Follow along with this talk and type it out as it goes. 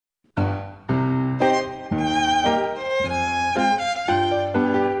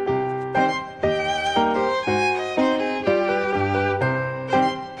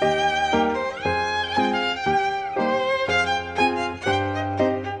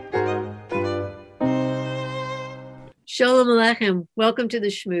Shalom Aleichem. Welcome to the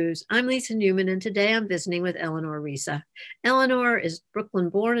Shmooze. I'm Lisa Newman, and today I'm visiting with Eleanor Reissa. Eleanor is Brooklyn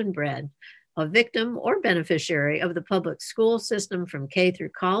born and bred, a victim or beneficiary of the public school system from K through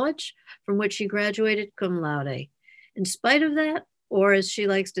college, from which she graduated cum laude. In spite of that, or as she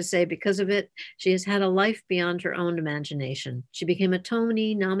likes to say, because of it, she has had a life beyond her own imagination. She became a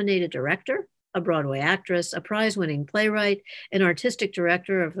Tony-nominated director, a Broadway actress, a prize-winning playwright, an artistic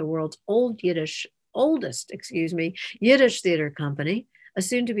director of the world's oldest Yiddish theater company, a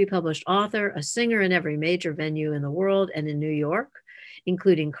soon to be published author, a singer in every major venue in the world and in New York,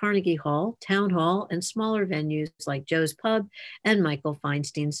 including Carnegie Hall, Town Hall, and smaller venues like Joe's Pub and Michael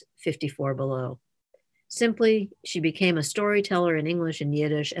Feinstein's 54 Below. Simply, she became a storyteller in English and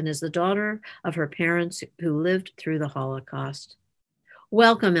Yiddish and is the daughter of her parents who lived through the Holocaust.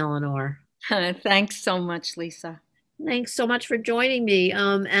 Welcome, Eleanor. Thanks so much, Lisa. Thanks so much for joining me.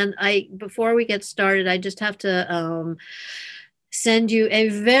 Before we get started, I just have to send you a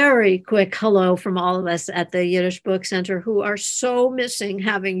very quick hello from all of us at the Yiddish Book Center, who are so missing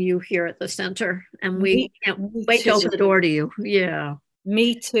having you here at the center, and we can't Me wait to too. open the door to you. Yeah.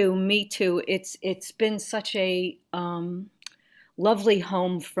 Me too. Me too. It's been such a lovely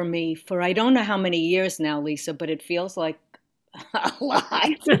home for me for I don't know how many years now, Lisa, but it feels like a lot.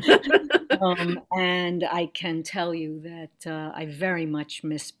 And I can tell you that I very much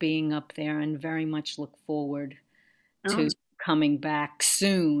miss being up there and very much look forward Oh, to coming back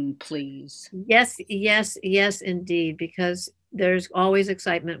soon, please. yes, yes, yes, indeed, because there's always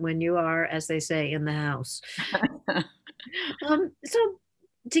excitement when you are, as they say, in the house. So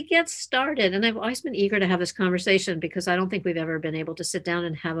to get started, and I've always been eager to have this conversation because I don't think we've ever been able to sit down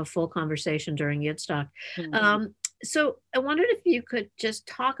and have a full conversation during Yidstock. So I wondered if you could just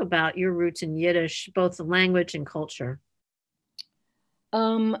talk about your roots in Yiddish, both the language and culture.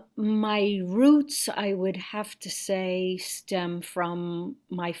 My roots, I would have to say, stem from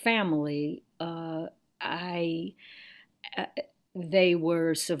my family. I uh, They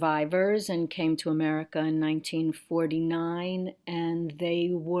were survivors and came to America in 1949, and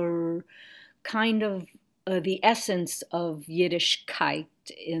they were kind of the essence of Yiddishkeit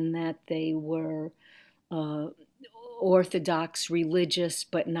in that they were uh, orthodox religious,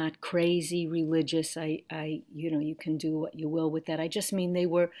 but not crazy religious. You can do what you will with that. I just mean they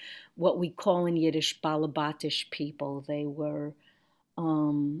were what we call in Yiddish balabatish people.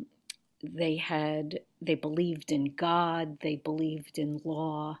 Um, they believed in God, they believed in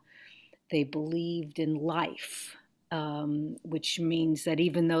law, they believed in life, which means that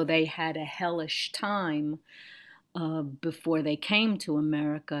even though they had a hellish time before they came to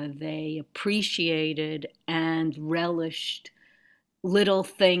America, they appreciated and relished little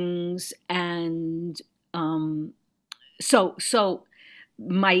things, and um, so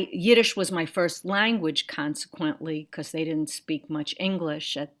my Yiddish was my first language, consequently, because they didn't speak much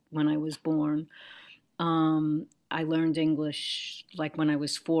English when I was born. I learned English like when I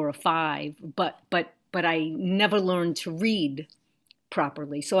was 4 or 5, but I never learned to read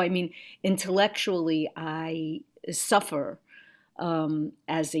properly. So I mean, intellectually, I suffer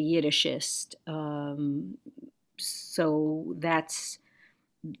as a Yiddishist. So that's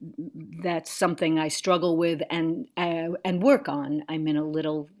something I struggle with and work on. I'm in a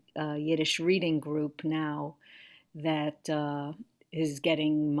little Yiddish reading group now that is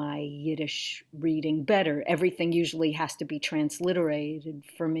getting my Yiddish reading better. Everything usually has to be transliterated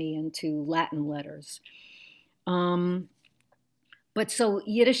for me into Latin letters. Um, but so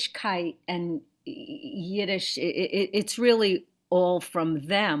Yiddishkeit and Yiddish, it's really all from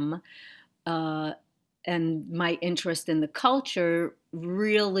them. Uh, and my interest in the culture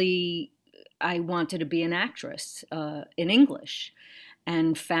really, I wanted to be an actress in English,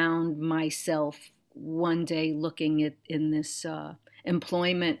 and found myself one day looking at in this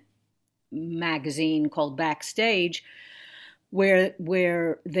employment magazine called Backstage, where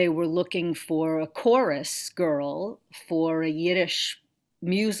they were looking for a chorus girl for a Yiddish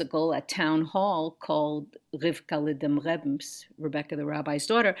musical at Town Hall called Rivka Lidem Rebens, Rebecca the Rabbi's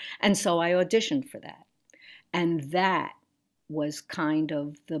Daughter, and so I auditioned for that. And that was kind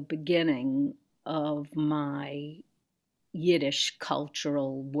of the beginning of my Yiddish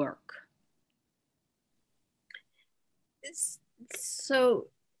cultural work. So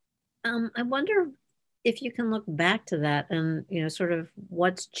I wonder if you can look back to that and, sort of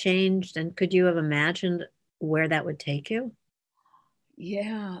what's changed, and could you have imagined where that would take you?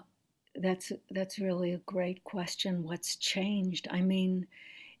 Yeah, that's really a great question. What's changed? I mean,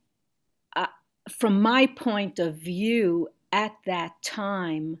 uh, from my point of view, at that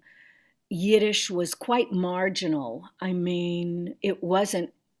time, Yiddish was quite marginal. I mean, it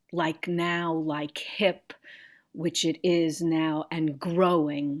wasn't like now, like hip, which it is now, and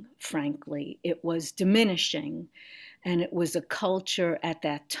growing, frankly. It was diminishing. And it was a culture at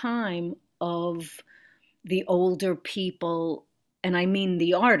that time of the older people, and I mean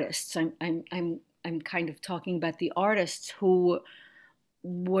the artists. I'm kind of talking about the artists who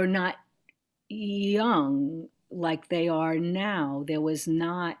were not young like they are now. There was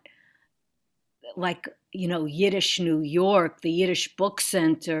not, like, Yiddish New York, the Yiddish Book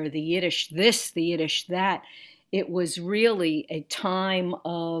Center, the Yiddish this, the Yiddish that. It was really a time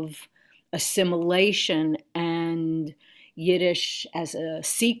of assimilation and Yiddish as a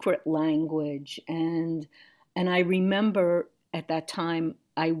secret language. And I remember at that time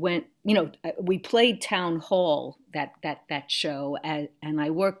I went, we played Town Hall, that show, and I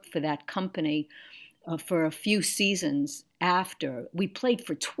worked for that company for a few seasons after. We played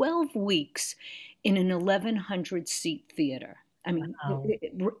for 12 weeks in an 1,100 seat theater. I mean, Wow.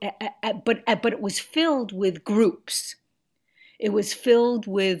 but it was filled with groups. It was filled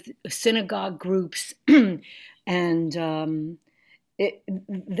with synagogue groups, and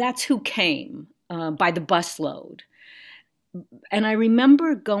that's who came by the busload. And I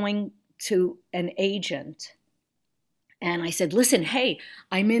remember going to an agent and I said, listen, hey,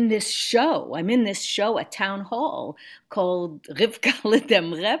 I'm in this show. I'm in this show at Town Hall called Rivka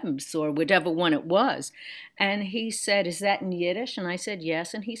Lidem Rebens, or whatever one it was. And he said, is that in Yiddish? And I said,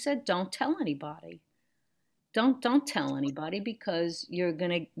 yes. And he said, don't tell anybody. Don't tell anybody, because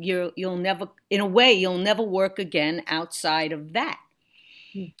you'll never, in a way, you'll never work again outside of that.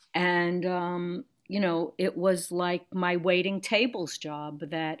 And it was like my waiting tables job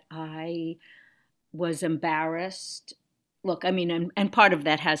that I was embarrassed. Look, I mean, and part of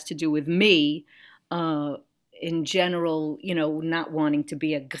that has to do with me, in general, not wanting to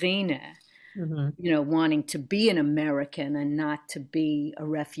be a Grine, wanting to be an American and not to be a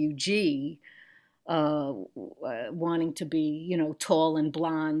refugee, wanting to be, tall and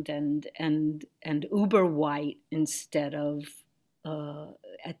blonde and uber white instead of,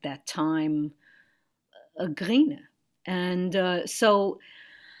 at that time, a Grine. And so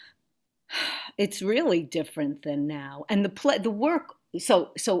it's really different than now. And the work,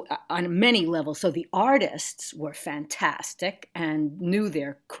 so on many levels, so the artists were fantastic and knew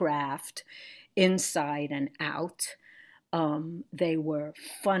their craft inside and out. They were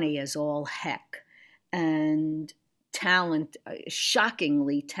funny as all heck and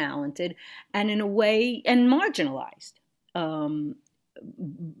shockingly talented, and in a way, and marginalized.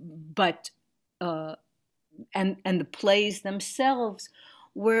 But and the plays themselves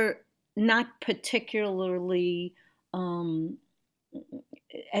were not particularly,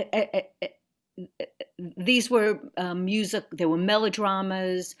 these were music, they were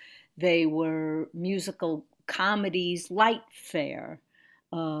melodramas, they were musical comedies, light fare.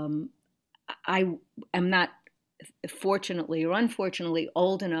 I am not, fortunately or unfortunately,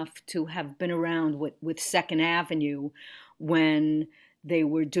 old enough to have been around with Second Avenue when they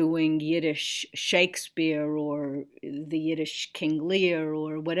were doing Yiddish Shakespeare or the Yiddish King Lear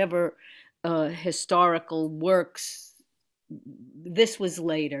or whatever historical works. This was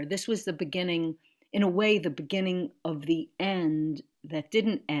later. This was the beginning, in a way, the beginning of the end that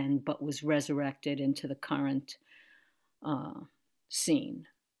didn't end but was resurrected into the current scene.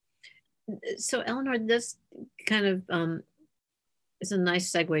 So, Eleanor, this kind of is a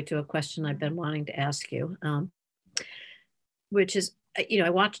nice segue to a question I've been wanting to ask you, which is, I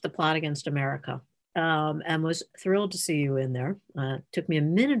watched The Plot Against America, and was thrilled to see you in there. It took me a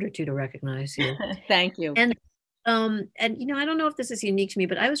minute or two to recognize you. Thank you. And I don't know if this is unique to me,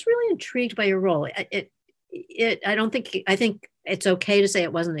 but I was really intrigued by your role. I think it's okay to say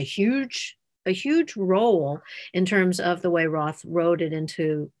it wasn't a huge role in terms of the way Roth wrote it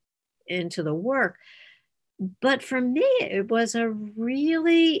into the work. But for me, it was a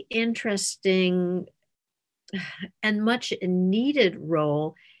really interesting and much needed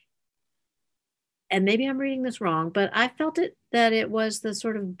role. And maybe I'm reading this wrong, but I felt that it was the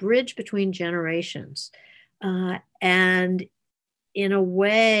sort of bridge between generations. And in a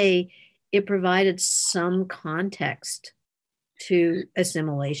way, it provided some context to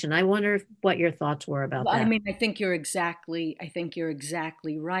assimilation. I wonder what your thoughts were about that. I mean, I think you're exactly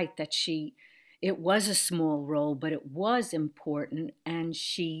right that it was a small role, but it was important, and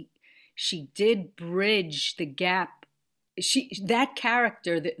she did bridge the gap. That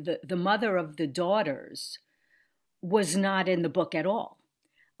character, the mother of the daughters, was not in the book at all.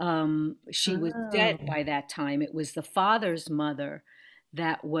 She was dead by that time. It was the father's mother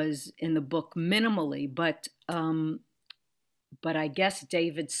that was in the book minimally, but I guess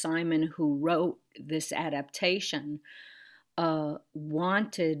David Simon, who wrote this adaptation,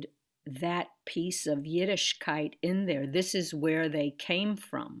 wanted that piece of Yiddishkeit in there. This is where they came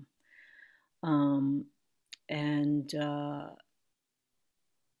from. Um, and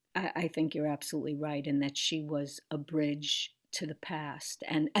I think you're absolutely right in that she was a bridge to the past,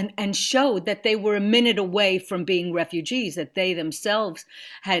 and showed that they were a minute away from being refugees, that they themselves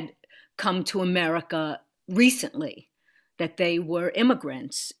had come to America recently, that they were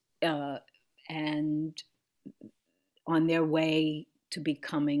immigrants, and on their way to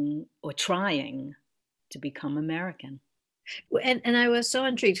becoming or trying to become American. And I was so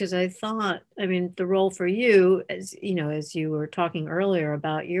intrigued because I thought, I mean, the role for you, as you know, as you were talking earlier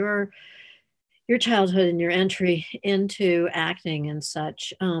about your childhood and your entry into acting and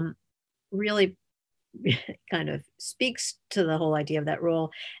such, really kind of speaks to the whole idea of that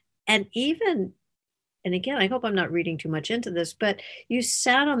role. And even, and again, I hope I'm not reading too much into this, but you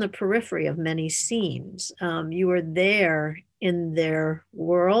sat on the periphery of many scenes. You were there in their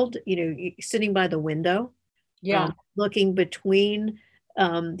world, you know, sitting by the window, Yeah, looking between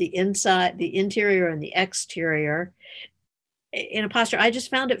the inside, the interior, and the exterior in a posture. I just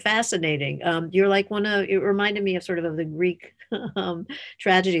found it fascinating. You're like it reminded me of sort of the Greek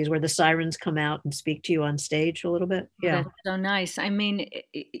tragedies where the sirens come out and speak to you on stage a little bit. Yeah. that's so nice. I mean,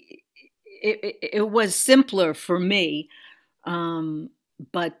 it was simpler for me,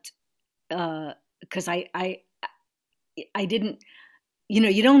 but because I didn't,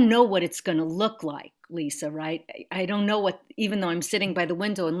 you don't know what it's going to look like, Lisa, right? I don't know what, even though I'm sitting by the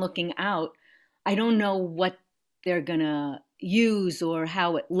window and looking out, I don't know what they're going to use or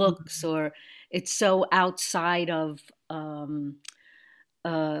how it looks, or it's so outside of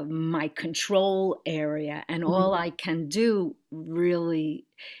my control area, and Mhm. all I can do really,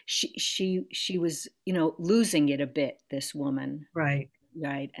 she was, losing it a bit, this woman, Right.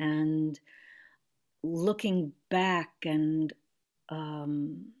 right? And looking back, and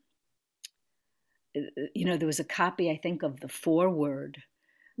um, there was a copy, I think, of the foreword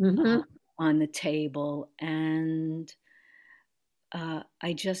uh, Hmm. on the table, and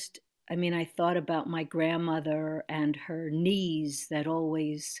I just, I mean, I thought about my grandmother and her knees that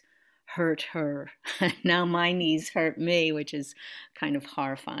always hurt her. Now my knees hurt me, which is kind of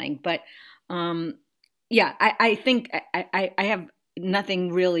horrifying. But um, yeah, I think I have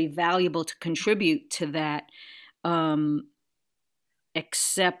nothing really valuable to contribute to that, um,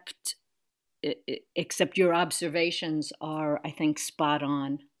 except except your observations are, I think, spot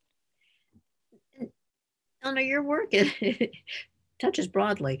on. Eleanor, your work touches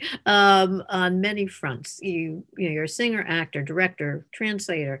broadly on many fronts. You're a singer, actor, director,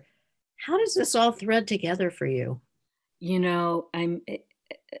 translator. How does this all thread together for you? You know, I'm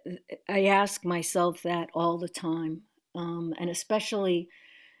I ask myself that all the time, and especially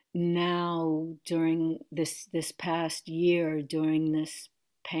now during this past year, during this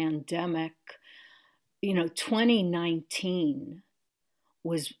pandemic. 2019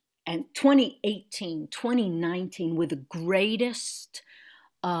 was, and 2018, 2019 were the greatest.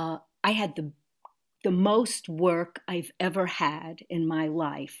 I had the most work I've ever had in my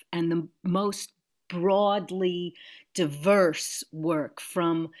life, and the most broadly diverse work,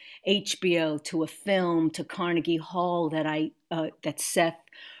 from HBO to a film to Carnegie Hall, that Seth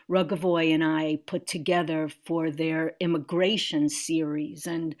Rugavoy and I put together for their immigration series.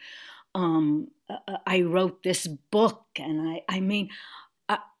 And I wrote this book, and I mean,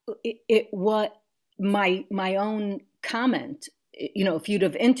 uh, it what my own comment. If you'd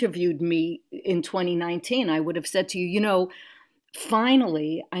have interviewed me in 2019, I would have said to you,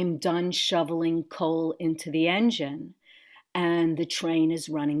 finally, I'm done shoveling coal into the engine, and the train is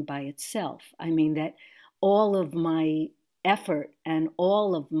running by itself. I mean, that all of my effort and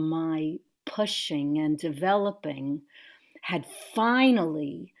all of my pushing and developing had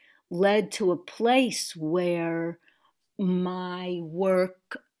finally led to a place where my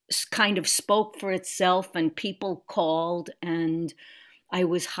work kind of spoke for itself, and people called, and I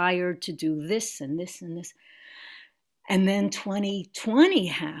was hired to do this and this and this. And then 2020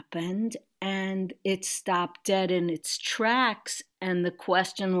 happened, and it stopped dead in its tracks. And the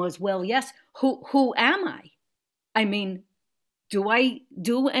question was, well, yes, who am I? I mean, do I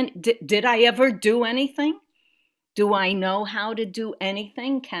do, and did I ever do anything? Do I know how to do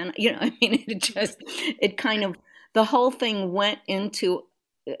anything? I mean, it kind of, the whole thing went into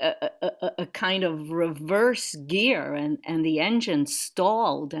a kind of reverse gear, and the engine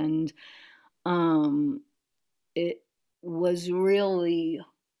stalled. And um, it was really,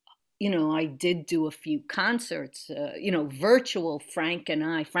 I did do a few concerts, virtual. Frank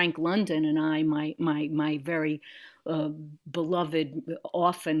London and I, my very uh, beloved,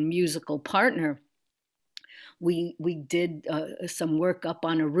 often musical partner, we did some work up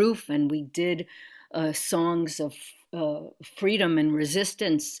on a roof, and we did songs of freedom and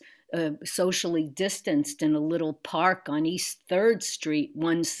resistance, socially distanced in a little park on East 3rd Street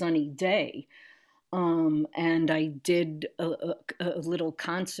one sunny day. And I did a little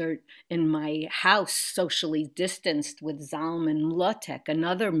concert in my house, socially distanced, with Zalman Lotek,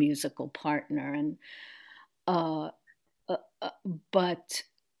 another musical partner. And uh, but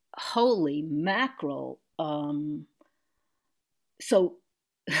holy mackerel! So,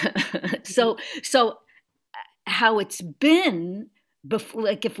 so how it's been before?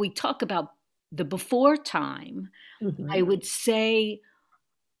 Like if we talk about the before time, I would say,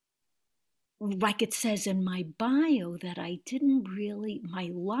 like it says in my bio, that I didn't really, my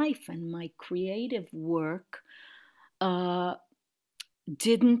life and my creative work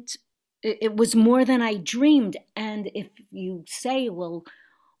didn't, it was more than I dreamed. And if you say, well,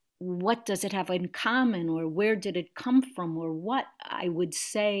 what does it have in common, or where did it come from, or what, I would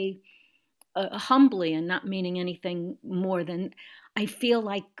say, humbly, and not meaning anything more than, I feel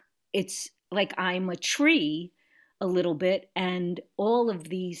like it's like I'm a tree a little bit, and all of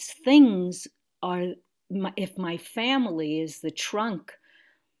these things are, if my family is the trunk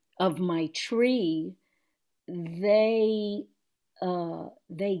of my tree, they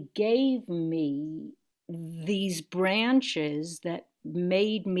they gave me these branches that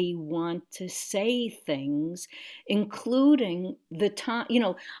made me want to say things, including the time,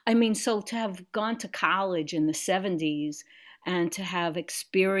 I mean, so to have gone to college in the 70s and to have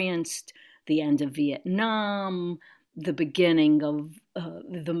experienced the end of Vietnam, the beginning of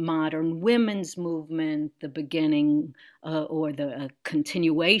the modern women's movement, the beginning or the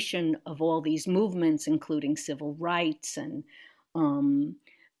continuation of all these movements, including civil rights and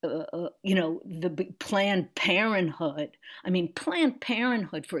the Planned Parenthood. I mean, Planned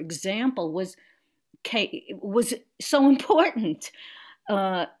Parenthood, for example, was so important.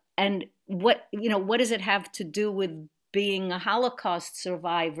 And what does it have to do with being a Holocaust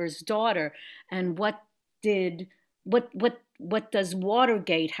survivor's daughter? And what does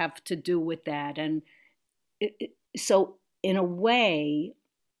Watergate have to do with that? And so, in a way,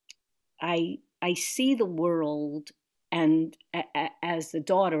 I see the world, and as the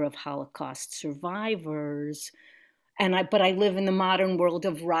daughter of Holocaust survivors, but I live in the modern world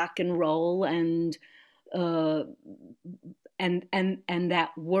of rock and roll, and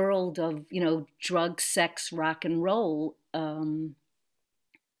that world of drug, sex, rock and roll in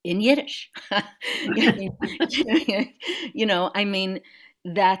Yiddish. I mean,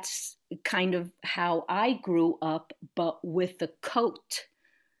 that's kind of how I grew up, but with the coat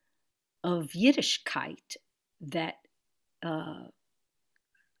of Yiddishkeit that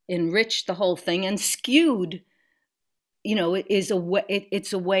enriched the whole thing and skewed. It's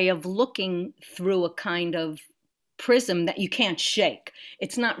a way of looking through a kind of prism that you can't shake.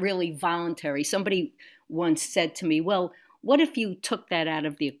 It's not really voluntary. Somebody once said to me, well, what if you took that out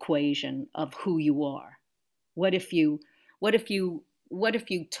of the equation of who you are? What if you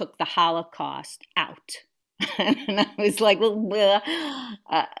took the Holocaust out? And I was like, well,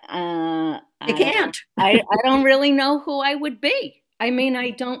 you can't. I don't really know who I would be. I mean,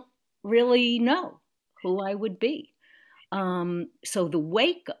 I don't really know who I would be. So the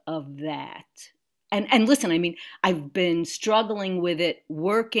wake of that, and listen, I mean, I've been struggling with it,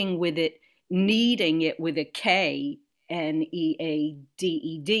 working with it, kneading it with a K, Neaded,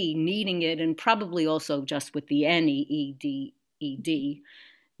 kneading it, and probably also just with the Needed,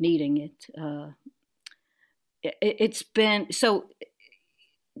 kneading it. It's been so.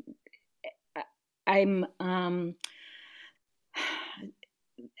 I'm.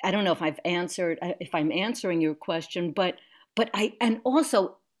 I don't know if I'm answering your question, but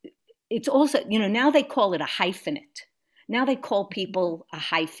also, it's also, now they call it a hyphenate. Now they call people a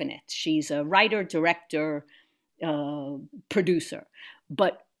hyphenate. She's a writer, director, producer.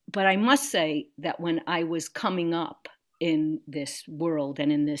 But I must say that when I was coming up in this world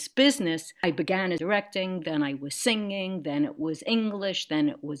and in this business, I began as directing, then I was singing, then it was English, then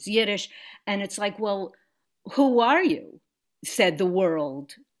it was Yiddish. And it's like, well, who are you? Said the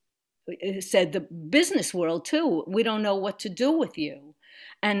world, said the business world too. We don't know what to do with you.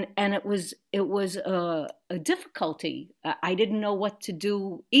 And it was a difficulty. I didn't know what to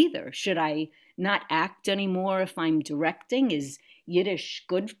do either. Should I not act anymore if I'm directing? Is Yiddish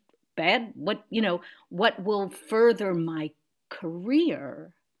good, bad? What will further my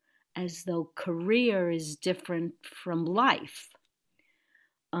career, as though career is different from life?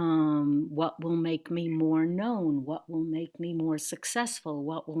 What will make me more known? What will make me more successful?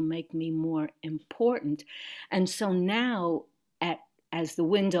 What will make me more important? And so now, as the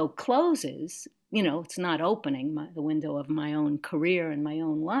window closes, it's not opening the window of my own career and my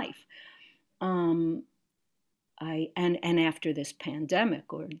own life. Um, and after this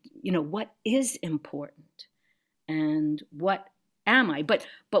pandemic, or what is important, and what am I? But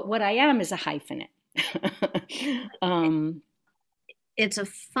what I am is a hyphenate. It's a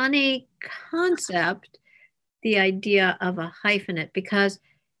funny concept, the idea of a hyphenate, because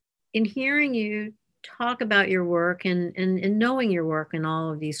in hearing you talk about your work and knowing your work in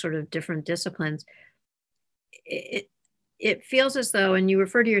all of these sort of different disciplines, it feels as though, and you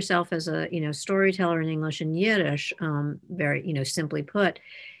refer to yourself as a storyteller in English and Yiddish, very simply put,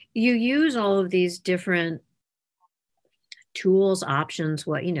 you use all of these different tools, options,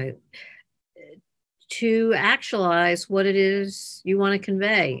 to actualize what it is you want to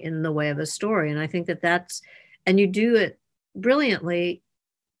convey in the way of a story. And I think and you do it brilliantly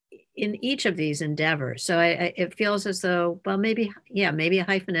in each of these endeavors. So it feels as though, well, maybe a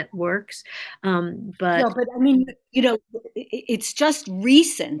hyphenate works. But no, but I mean, it's just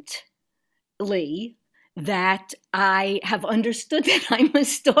recently that I have understood that I'm a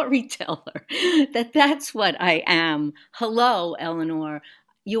storyteller, that's what I am. Hello, Eleanor.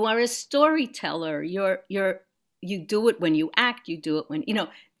 You are a storyteller. You do it when you act, you do it when,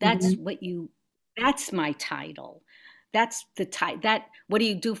 that's that's my title. That's the title. What do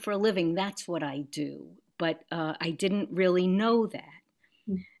you do for a living? That's what I do. But I didn't really know that.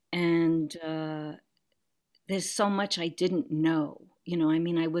 And there's so much I didn't know. I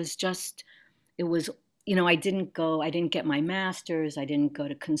mean, it was, I didn't get my master's. I didn't go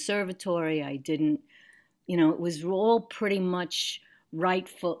to conservatory. I didn't, it was all pretty much right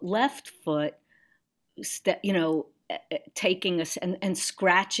foot, left foot, taking us and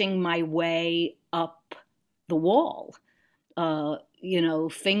scratching my way up the wall,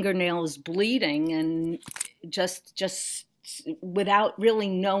 fingernails bleeding, and just without really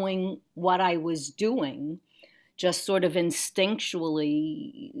knowing what I was doing, just sort of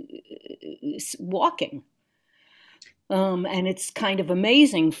instinctually walking. And it's kind of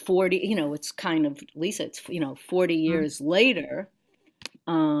amazing, 40, it's kind of, Lisa, it's, 40 years later.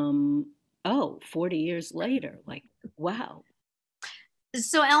 40 years later, like, wow.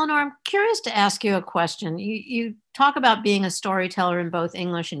 So, Eleanor, I'm curious to ask you a question. You talk about being a storyteller in both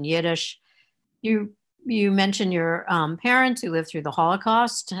English and Yiddish. You mentioned your parents who lived through the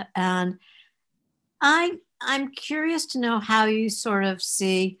Holocaust, and I'm curious to know how you sort of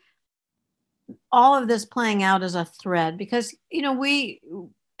see all of this playing out as a thread, because we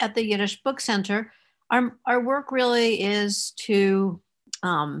at the Yiddish Book Center, our work really is to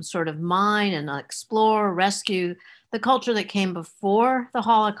sort of mine and explore, rescue the culture that came before the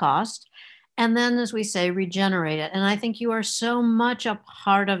Holocaust, and then, as we say, regenerate it. And I think you are so much a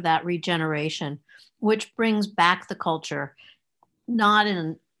part of that regeneration, which brings back the culture, not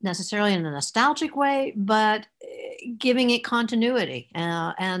necessarily in a nostalgic way, but giving it continuity.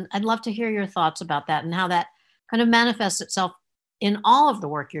 And I'd love to hear your thoughts about that and how that kind of manifests itself in all of the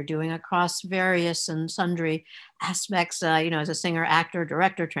work you're doing across various and sundry aspects, as a singer, actor,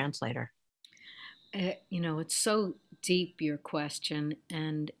 director, translator. It's so deep, your question,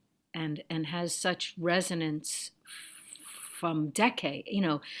 and has such resonance from decade.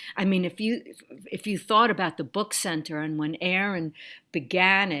 I mean, if you thought about the book center, and when Aaron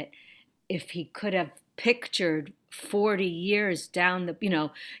began it, if he could have pictured 40 years down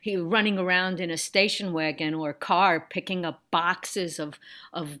he running around in a station wagon or car picking up boxes of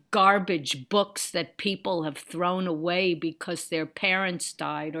garbage books that people have thrown away because their parents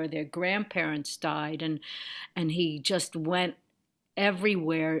died or their grandparents died, and he just went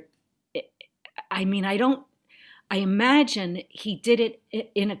everywhere. I mean, I imagine he did it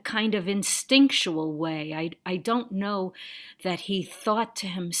in a kind of instinctual way. I don't know that he thought to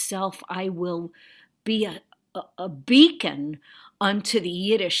himself, I will be a beacon unto the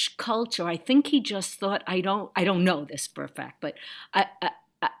Yiddish culture. I think he just thought, I don't know this for a fact, but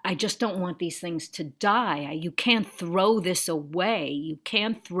I just don't want these things to die. You can't throw this away. You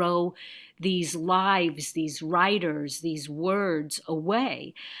can't throw these lives, these writers, these words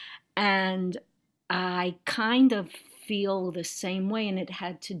away. And I kind of feel the same way, and it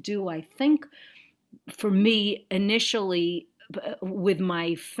had to do, I think, for me initially with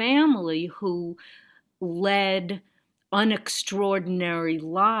my family, who led unextraordinary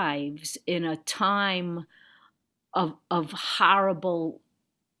lives in a time of horrible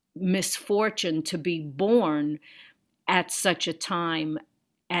misfortune to be born at such a time,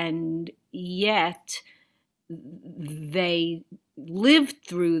 and yet they lived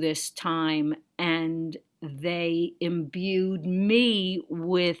through this time, and they imbued me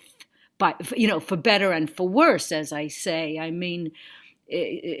with, for better and for worse, as I say. I mean,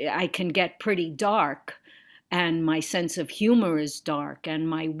 I can get pretty dark, and my sense of humor is dark, and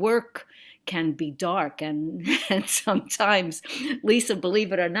my work can be dark, and and sometimes, Lisa,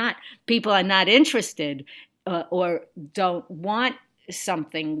 believe it or not, people are not interested, or don't want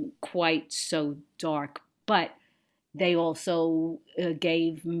something quite so dark, but they also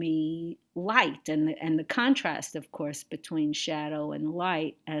gave me light, and the contrast, of course, between shadow and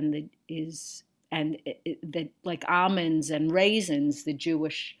light, and the is and the, like almonds and raisins, the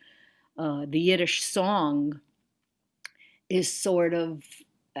Jewish, the Yiddish song is sort of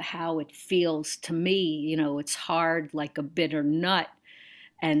how it feels to me. You know, it's hard like a bitter nut,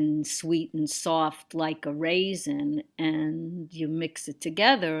 and sweet and soft like a raisin, and you mix it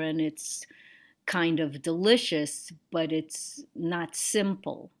together and it's kind of delicious, but it's not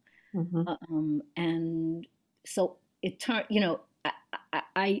simple. Mm-hmm. And so it turned, I,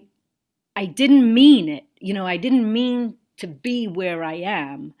 I, I didn't mean it. I didn't mean to be where I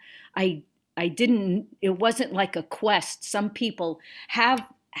am. I, I didn't. It wasn't like a quest. Some people have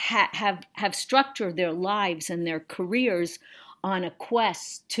structured their lives and their careers on a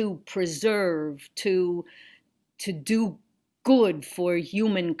quest to preserve, to do good for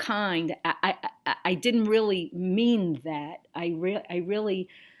humankind. I didn't really mean that. I really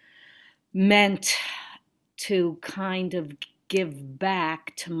meant to kind of give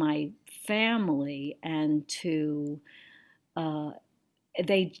back to my family, and to uh,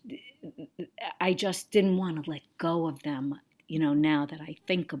 they I just didn't want to let go of them. Now that I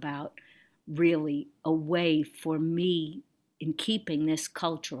think about, really a way for me in keeping this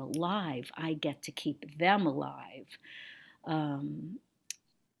culture alive, I get to keep them alive. um,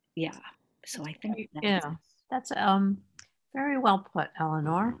 yeah, so I think that's Yeah, that's very well put,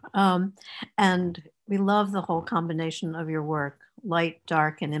 Eleanor. And we love the whole combination of your work, light,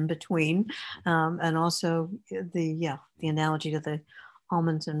 dark, and in between, and also the analogy to the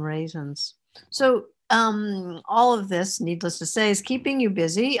almonds and raisins. So all of this, needless to say, is keeping you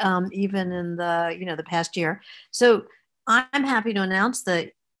busy, even in the past year. So I'm happy to announce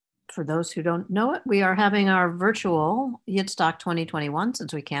that for those who don't know it, we are having our virtual Yidstock 2021,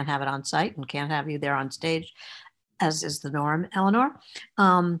 since we can't have it on site and can't have you there on stage, as is the norm, Eleanor.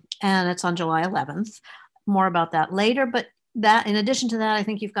 And it's on July 11th. More about that later. But that, in addition to that, I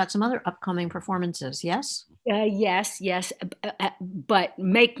think you've got some other upcoming performances. Yes? yes, yes, but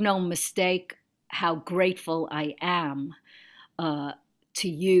make no mistake how grateful I am, uh, to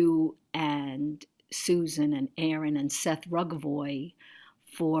you and Susan and Aaron and Seth Rugavoy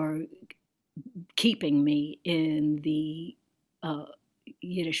for keeping me in the uh,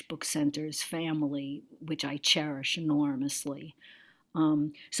 Yiddish Book Center's family, which I cherish enormously.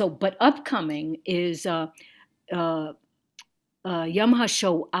 But upcoming is uh, Yom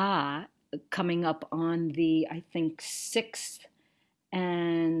HaShoah, coming up on the, I think, 6th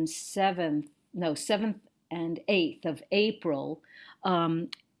and 7th, no, 7th and 8th of April. The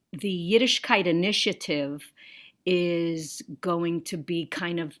Yiddishkeit Initiative is going to be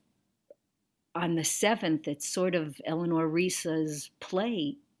kind of on the 7th. It's sort of Eleanor Reissa's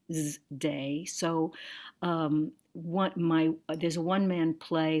plays day. So there's a one-man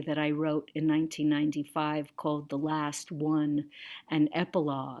play that I wrote in 1995 called The Last One, an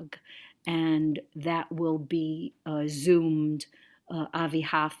epilogue, and that will be zoomed. Avi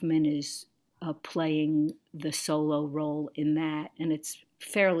Hoffman is playing the solo role in that, and it's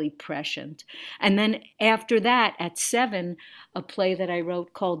fairly prescient. And then after that, at 7, a play that I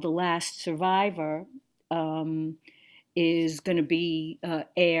wrote called The Last Survivor is going to be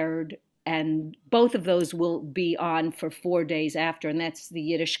aired, and both of those will be on for 4 days after, and that's the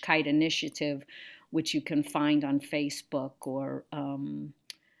Yiddishkeit Initiative, which you can find on Facebook or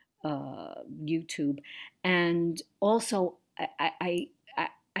YouTube. And also, I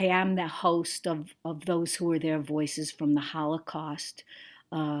am the host of those who are their voices from the Holocaust.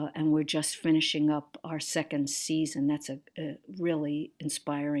 And we're just finishing up our 2nd season. That's a really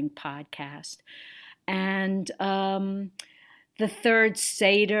inspiring podcast. And the 3rd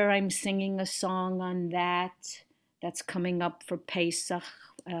Seder, I'm singing a song on that. That's coming up for Pesach.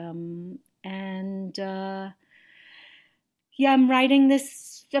 And yeah, I'm writing,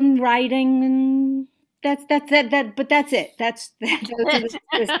 and but that's it. Those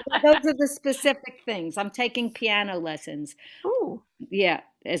are the specific things. I'm taking piano lessons. Ooh. Yeah,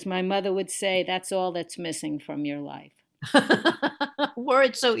 as my mother would say, that's all that's missing from your life. Were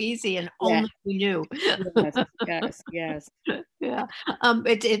it so easy and Yeah. only we knew. Yes, yes, yes. Yeah.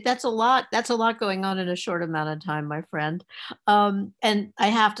 That's a lot. That's a lot going on in a short amount of time, my friend. And I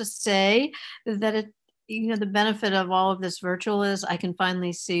have to say that the benefit of all of this virtual is I can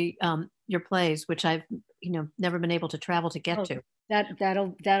finally see your plays, which I've never been able to travel to get Oh, to.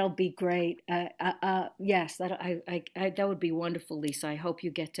 that'll be great. Yes, that would be wonderful, Lisa. I hope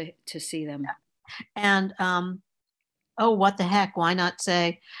you get to see them. And oh, what the heck? Why not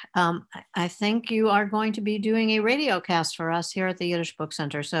say, I think you are going to be doing a radio cast for us here at the Yiddish Book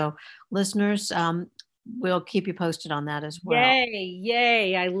Center. So listeners, we'll keep you posted on that as well.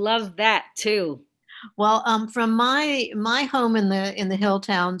 Yay! I love that too. Well, from my home in the hill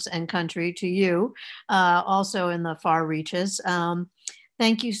towns and country to you, also in the far reaches.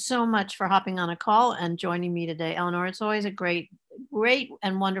 Thank you so much for hopping on a call and joining me today, Eleanor. It's always a great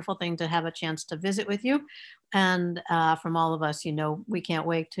and wonderful thing to have a chance to visit with you. And from all of us, we can't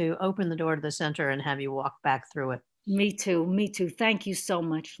wait to open the door to the center and have you walk back through it. Me too. Me too. Thank you so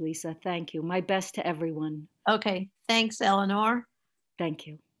much, Lisa. Thank you. My best to everyone. Okay. Thanks, Eleanor. Thank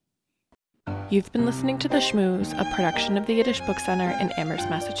you. You've been listening to The Shmooze, a production of the Yiddish Book Center in Amherst,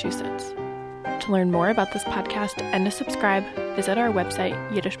 Massachusetts. To learn more about this podcast and to subscribe, visit our website,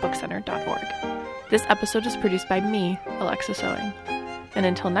 yiddishbookcenter.org. This episode is produced by me, Alexis Owing. And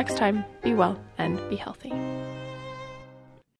until next time, be well and be healthy.